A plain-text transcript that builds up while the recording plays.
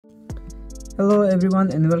Hello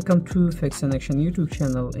everyone and welcome to Fix in Action YouTube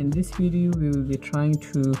channel. In this video we will be trying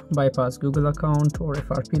to bypass Google account or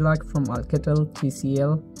FRP lock from Alcatel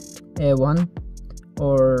TCL A1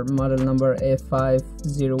 or model number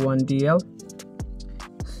A501DL.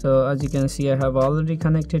 So as you can see, I have already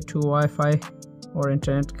connected to Wi-Fi or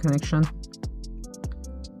internet connection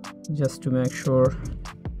just to make sure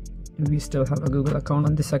we still have a Google account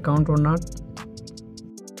on this account or not.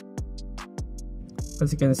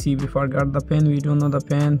 As you can see, we forgot the PIN, we don't know the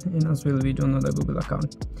PIN, and as well we don't know the Google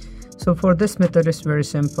account. So for this method, it's very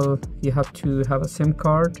simple. You have to have a SIM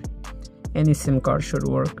card. Any SIM card should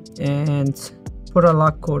work, and put a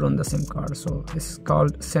lock code on the SIM card. So it's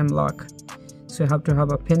called SimLock. So you have to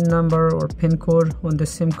have a PIN number or PIN code on the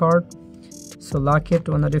SIM card. So lock it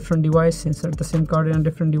on a different device, insert the SIM card in a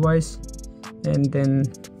different device, and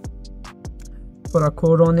then put a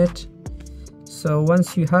code on it. So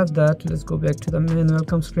once you have that, let's go back to the main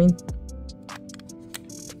welcome screen.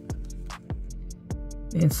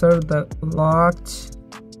 Insert the locked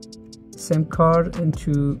SIM card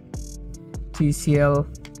into TCL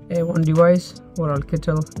A1 device or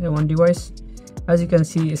Alcatel A1 device. As you can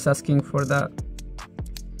see, it's asking for the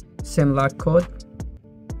SimLock code.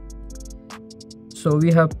 So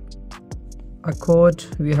we have a code,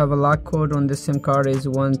 we have a lock code on the SIM card is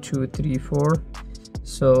 1234.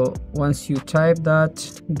 So once you type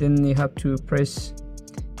that, then you have to press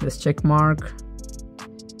this check mark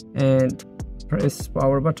and press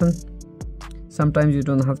power button. Sometimes you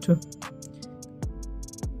don't have to,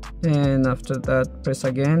 and after that press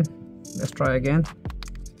again. Let's try again.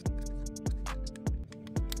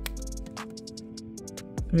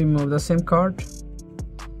 Remove the SIM card,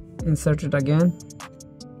 insert it again.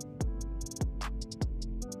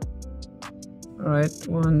 Alright,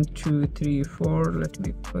 1 2 3 4. Let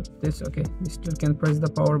me put this. Okay, we still can press the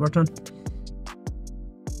power button.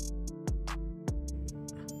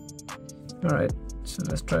 Alright, so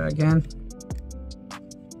let's try again.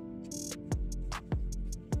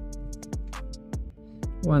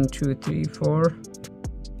 One, two, three, four.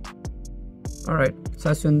 Alright, so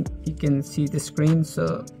as soon you can see the screen,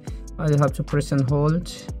 so I'll have to press and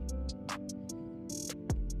hold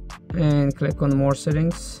and click on more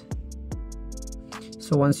settings.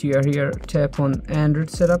 So once you are here, tap on Android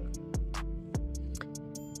setup,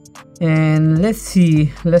 and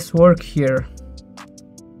let's work here.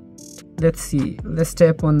 Let's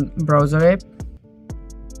tap on browser app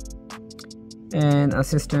and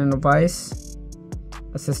assistant device,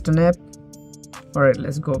 assistant app. All right,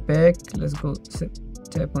 let's go back. Let's go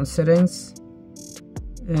tap on settings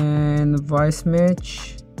and voice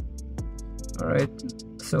match. All right,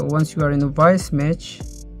 so once you are in the voice match,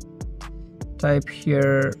 type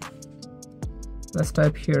here, let's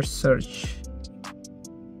type here search.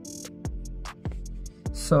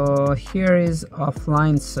 So here is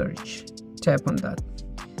offline search. Tap on that,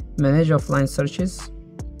 manage offline searches.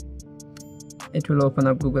 It will open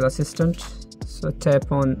up Google Assistant. So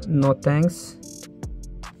tap on no thanks,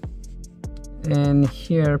 and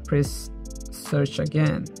here press search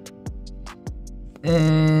again.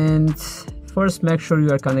 And first make sure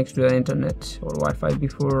you are connected to the internet or Wi-Fi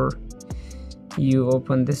before you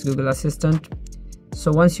open this Google Assistant. So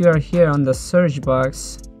once you are here on the search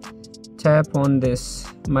box, tap on this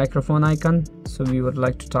microphone icon. So we would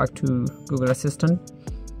like to talk to Google Assistant.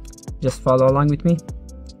 Just follow along with me,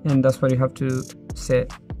 and that's what you have to say.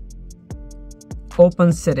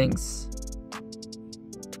 Open settings.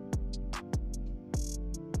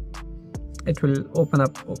 It will open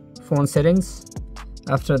up phone settings.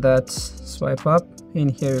 After that, swipe up. In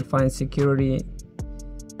here you'll find security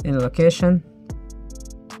and location,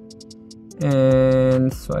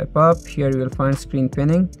 and swipe up. Here you will find screen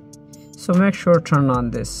pinning. So make sure turn on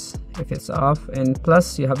this if it's off, and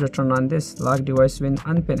plus you have to turn on this lock device when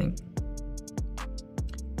unpinning.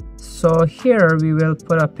 So here we will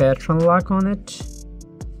put a pattern lock on it.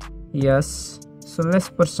 Yes, so let's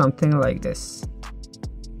put something like this.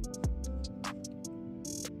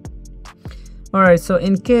 Alright, so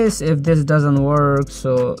in case if this doesn't work,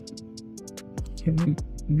 so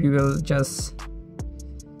we will just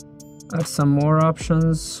add some more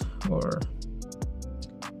options, or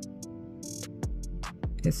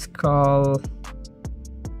it's called,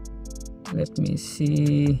 let me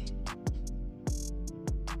see,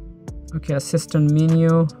 okay, assistant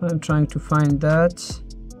menu. I'm trying to find that.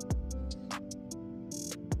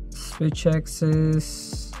 Switch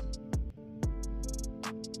access.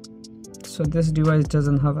 So this device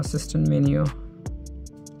doesn't have assistant menu.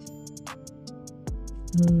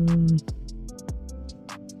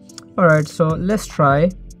 Alright, so let's try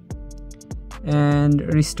and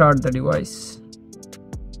restart the device.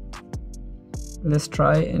 let's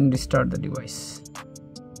try and restart the device.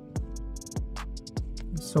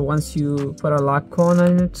 So once you put a lock cone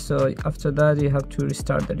on it, so after that you have to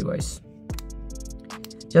restart the device.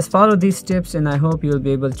 Just follow these steps and I hope you'll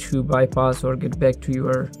be able to bypass or get back to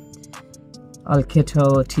your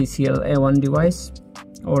Alcatel TCL A1 device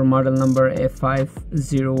or model number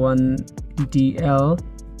A501DL.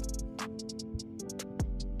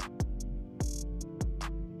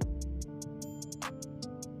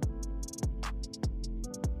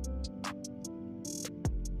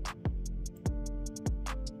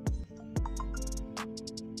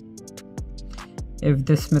 If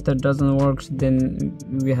this method doesn't work, then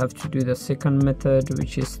we have to do the second method,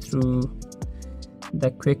 which is through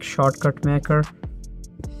the quick shortcut maker.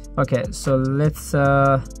 Okay, so let's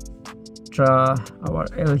draw our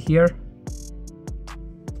L here.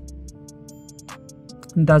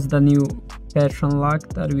 That's the new pattern lock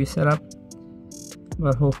that we set up,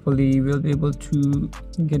 but hopefully we'll be able to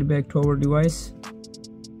get back to our device.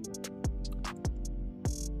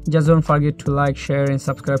 Just don't forget to like, share and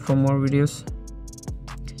subscribe for more videos.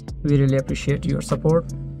 We really appreciate your support.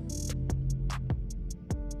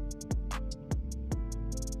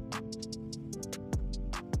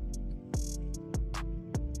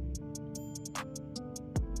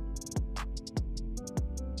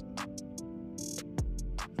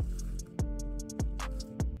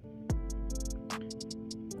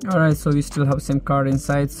 Alright, so we still have SIM card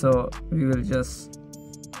inside, so we will just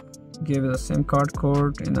give the SIM card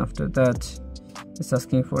code, and after that it's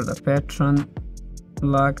asking for the pattern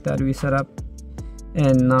lock that we set up.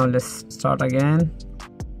 And now let's start again,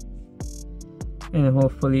 and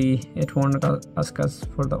hopefully it won't ask us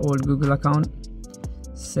for the old Google account.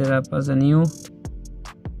 Set up as a new.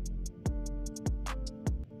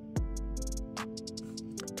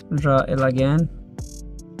 Draw L again.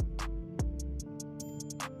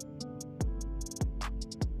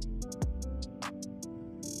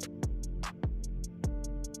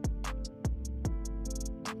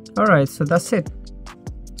 Alright, so that's it.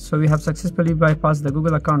 So we have successfully bypassed the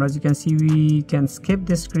Google account. As you can see, we can skip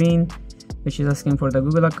this screen which is asking for the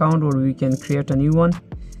Google account, or we can create a new one.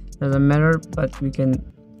 Doesn't matter, but we can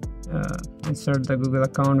insert the Google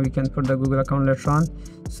account. We can put the Google account later on.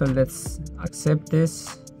 So let's accept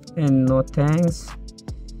this and no thanks,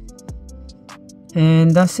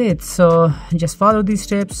 and that's it. So just follow these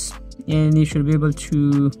steps and you should be able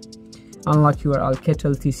to unlock your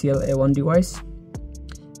Alcatel TCL A1 device,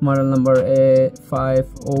 model number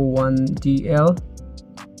A501DL.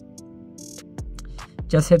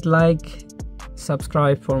 Just hit like,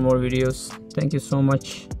 subscribe for more videos. Thank you so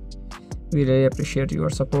much. We really appreciate your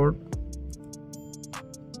support.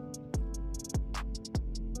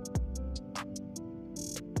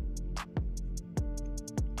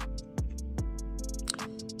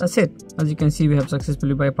 That's it. As you can see, we have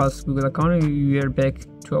successfully bypassed Google account. We are back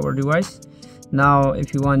to our device. Now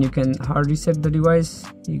if you want, you can hard reset the device.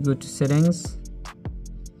 You go to settings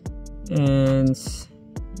and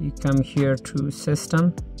you come here to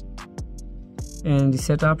system and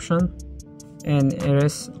reset option and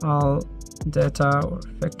erase all data or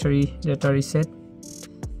factory data reset,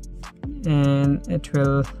 and it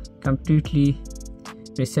will completely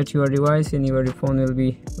reset your device and your phone will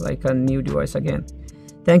be like a new device again.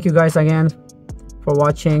 Thank you guys again for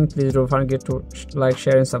watching. Please don't forget to like,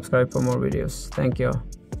 share and subscribe for more videos. Thank you.